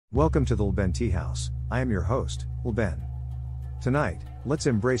Welcome to the Lben Teahouse. I am your host, Lben. Tonight, let's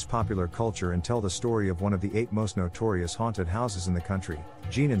embrace popular culture and tell the story of one of the 8 most notorious haunted houses in the country,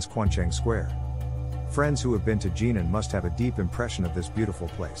 Jinan's Quancheng Square. Friends who have been to Jinan must have a deep impression of this beautiful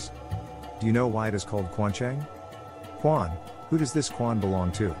place. Do you know why it is called Quancheng? Quan, who does this Quan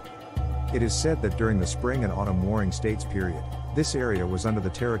belong to? It is said that during the spring and autumn warring states period, this area was under the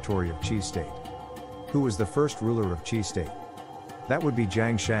territory of Qi state. Who was the first ruler of Qi state? That would be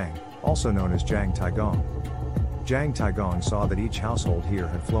Jiang, also known as Jiang Taigong. Jiang Taigong saw that each household here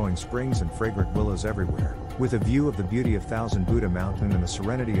had flowing springs and fragrant willows everywhere, with a view of the beauty of Thousand Buddha Mountain and the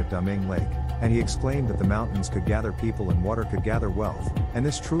serenity of Daming Lake, and he exclaimed that the mountains could gather people and water could gather wealth, and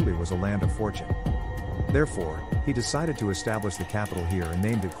this truly was a land of fortune. Therefore, he decided to establish the capital here and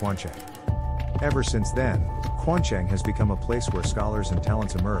named it Quancheng. Ever since then, Quancheng has become a place where scholars and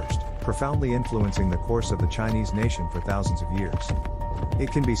talents emerged, profoundly influencing the course of the Chinese nation for thousands of years.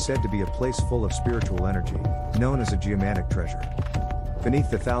 It can be said to be a place full of spiritual energy, known as a geomantic treasure.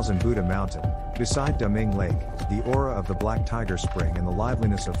 Beneath the Thousand Buddha Mountain, beside Daming Lake, the aura of the Black Tiger Spring and the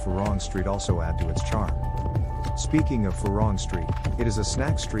liveliness of Furong Street also add to its charm. Speaking of Furong Street, it is a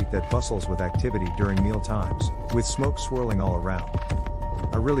snack street that bustles with activity during meal times, with smoke swirling all around.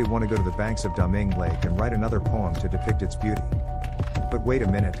 I really want to go to the banks of Daming Lake and write another poem to depict its beauty. But wait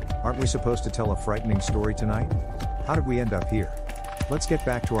a minute, aren't we supposed to tell a frightening story tonight? How did we end up here? Let's get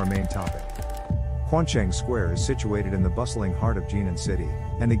back to our main topic. Quancheng Square is situated in the bustling heart of Jinan City,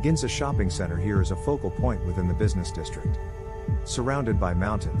 and the Ginza shopping center here is a focal point within the business district. Surrounded by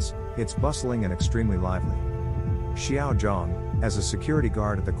mountains, it's bustling and extremely lively. Zhang, as a security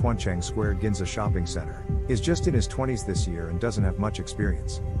guard at the Quancheng Square Ginza shopping center, is just in his 20s this year and doesn't have much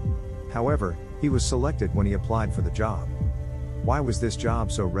experience. However, he was selected when he applied for the job. Why was this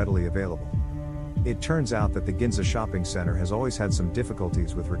job so readily available? It turns out that the Ginza shopping center has always had some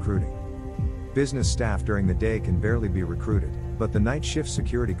difficulties with recruiting. Business staff during the day can barely be recruited, but the night shift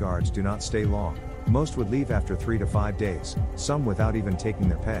security guards do not stay long. Most would leave after 3 to 5 days, some without even taking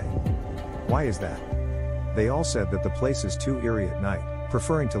their pay. Why is that? They all said that the place is too eerie at night,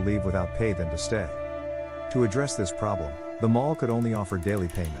 preferring to leave without pay than to stay. To address this problem, the mall could only offer daily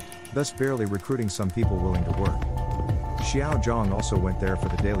payment, thus barely recruiting some people willing to work. Zhang also went there for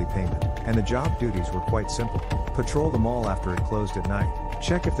the daily payment, and the job duties were quite simple. Patrol the mall after it closed at night,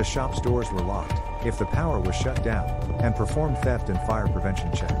 check if the shop's doors were locked, if the power was shut down, and perform theft and fire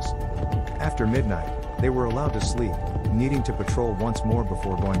prevention checks. After midnight, they were allowed to sleep, needing to patrol once more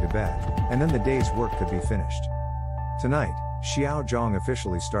before going to bed, and then the day's work could be finished. Tonight, Zhang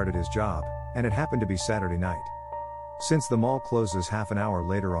officially started his job, and it happened to be Saturday night. Since the mall closes half an hour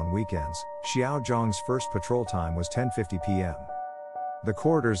later on weekends, Zhang's first patrol time was 10:50 p.m. The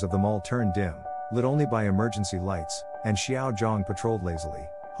corridors of the mall turned dim, lit only by emergency lights, and Zhang patrolled lazily,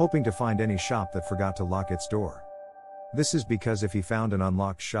 hoping to find any shop that forgot to lock its door. This is because if he found an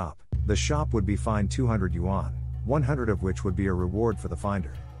unlocked shop, the shop would be fined 200 yuan, 100 of which would be a reward for the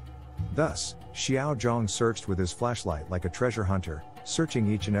finder. Thus, Zhang searched with his flashlight like a treasure hunter, searching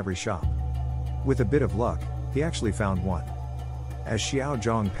each and every shop. With a bit of luck, he actually found one. As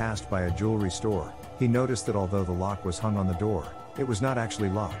Zhang passed by a jewelry store, he noticed that although the lock was hung on the door, it was not actually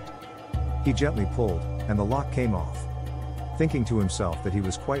locked. He gently pulled, and the lock came off. Thinking to himself that he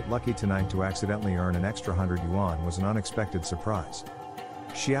was quite lucky tonight to accidentally earn an extra 100 yuan was an unexpected surprise.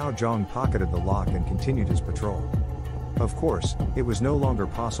 Zhang pocketed the lock and continued his patrol. Of course, it was no longer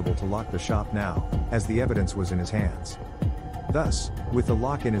possible to lock the shop now, as the evidence was in his hands. Thus, with the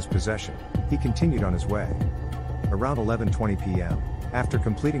lock in his possession, he continued on his way. Around 11:20 p.m., after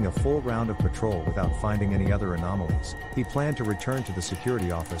completing a full round of patrol without finding any other anomalies, he planned to return to the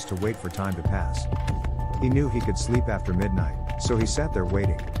security office to wait for time to pass. He knew he could sleep after midnight, so he sat there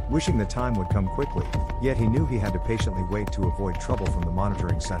waiting, wishing the time would come quickly, yet he knew he had to patiently wait to avoid trouble from the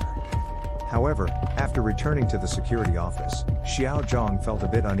monitoring center. However, after returning to the security office, Zhang felt a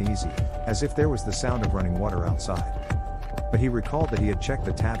bit uneasy, as if there was the sound of running water outside. But he recalled that he had checked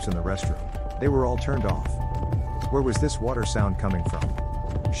the taps in the restroom. They were all turned off. Where was this water sound coming from?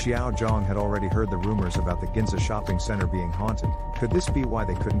 Zhang had already heard the rumors about the Ginza shopping center being haunted. Could this be why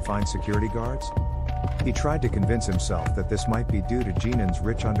they couldn't find security guards? He tried to convince himself that this might be due to Jinan's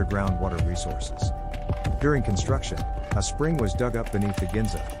rich underground water resources. During construction, a spring was dug up beneath the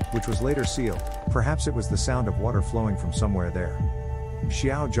Ginza, which was later sealed. Perhaps it was the sound of water flowing from somewhere there.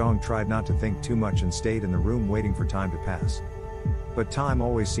 Zhang tried not to think too much and stayed in the room waiting for time to pass. But time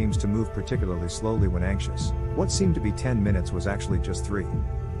always seems to move particularly slowly when anxious. What seemed to be 10 minutes was actually just 3.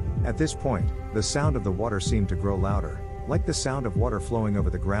 At this point, the sound of the water seemed to grow louder, like the sound of water flowing over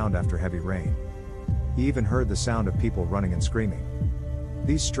the ground after heavy rain. He even heard the sound of people running and screaming.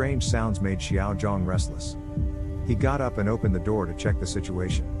 These strange sounds made Xiao Zhang restless. He got up and opened the door to check the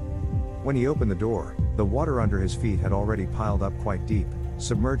situation. When he opened the door, the water under his feet had already piled up quite deep,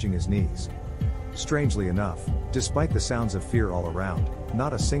 submerging his knees. Strangely enough, despite the sounds of fear all around,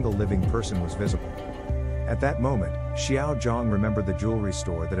 not a single living person was visible. At that moment, Xiao Zhang remembered the jewelry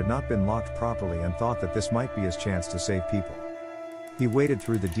store that had not been locked properly and thought that this might be his chance to save people. He waded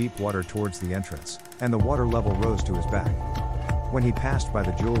through the deep water towards the entrance, and the water level rose to his back. When he passed by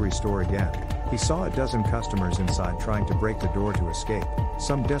the jewelry store again, he saw a dozen customers inside trying to break the door to escape,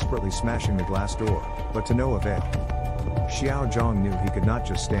 some desperately smashing the glass door, but to no avail. Xiao Zhang knew he could not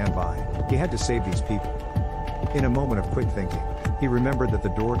just stand by, he had to save these people. In a moment of quick thinking, he remembered that the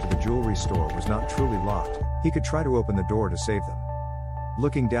door to the jewelry store was not truly locked. He could try to open the door to save them.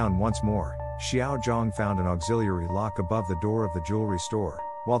 Looking down once more, Xiao Zhang found an auxiliary lock above the door of the jewelry store,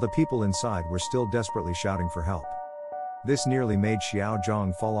 while the people inside were still desperately shouting for help. This nearly made Xiao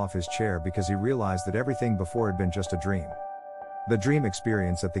Zhang fall off his chair because he realized that everything before had been just a dream. The dream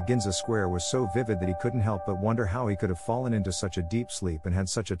experience at the Ginza Square was so vivid that he couldn't help but wonder how he could have fallen into such a deep sleep and had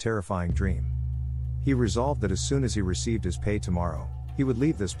such a terrifying dream. He resolved that as soon as he received his pay tomorrow, he would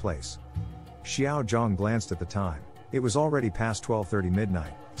leave this place. Xiao Zhang glanced at the time. It was already past 12:30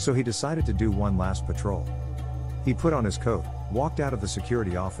 midnight, so he decided to do one last patrol. He put on his coat, walked out of the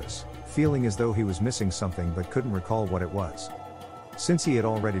security office, feeling as though he was missing something but couldn't recall what it was. Since he had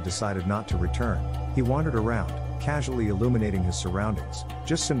already decided not to return, he wandered around, casually illuminating his surroundings,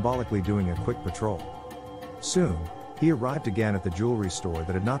 just symbolically doing a quick patrol. Soon, he arrived again at the jewelry store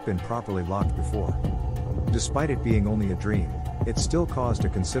that had not been properly locked before. Despite it being only a dream, it still caused a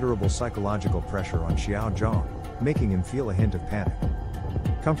considerable psychological pressure on Xiao Zhang, making him feel a hint of panic.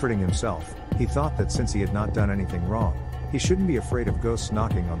 Comforting himself, he thought that since he had not done anything wrong, he shouldn't be afraid of ghosts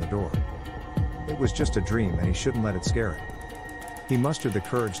knocking on the door. It was just a dream and he shouldn't let it scare him. He mustered the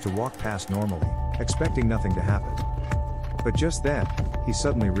courage to walk past normally, expecting nothing to happen. But just then, he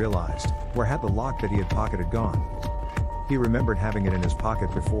suddenly realized, where had the lock that he had pocketed gone? He remembered having it in his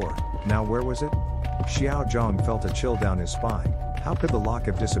pocket before, now where was it? Xiao Zhang felt a chill down his spine. How could the lock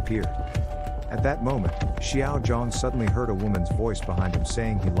have disappeared? At that moment, Xiao Zhang suddenly heard a woman's voice behind him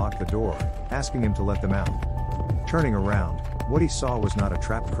saying he locked the door, asking him to let them out. Turning around, what he saw was not a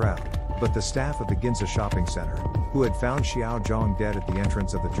trapped crowd, but the staff of the Ginza shopping center, who had found Xiao Zhang dead at the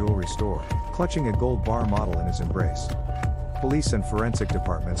entrance of the jewelry store, clutching a gold bar model in his embrace. Police and forensic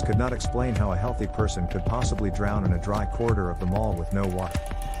departments could not explain how a healthy person could possibly drown in a dry corridor of the mall with no water.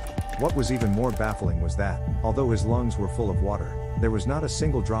 What was even more baffling was that, although his lungs were full of water, there was not a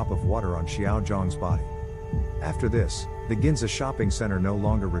single drop of water on Xiao Zhang's body. After this, the Ginza shopping center no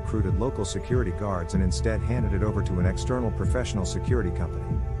longer recruited local security guards and instead handed it over to an external professional security company.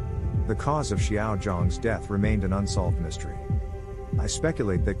 The cause of Xiao Zhang's death remained an unsolved mystery. I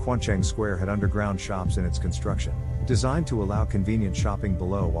speculate that Quancheng Square had underground shops in its construction, designed to allow convenient shopping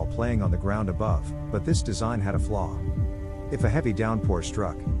below while playing on the ground above, but this design had a flaw. If a heavy downpour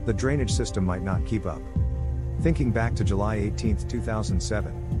struck, the drainage system might not keep up. Thinking back to July 18,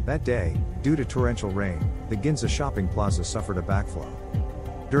 2007, that day, due to torrential rain, the Ginza shopping plaza suffered a backflow.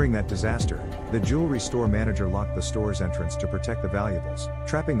 During that disaster, the jewelry store manager locked the store's entrance to protect the valuables,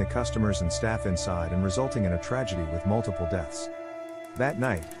 trapping the customers and staff inside and resulting in a tragedy with multiple deaths. That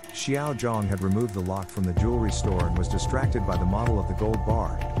night, Xiao Zhang had removed the lock from the jewelry store and was distracted by the model of the gold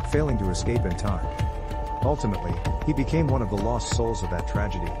bar, failing to escape in time. Ultimately, he became one of the lost souls of that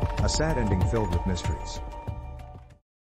tragedy, a sad ending filled with mysteries.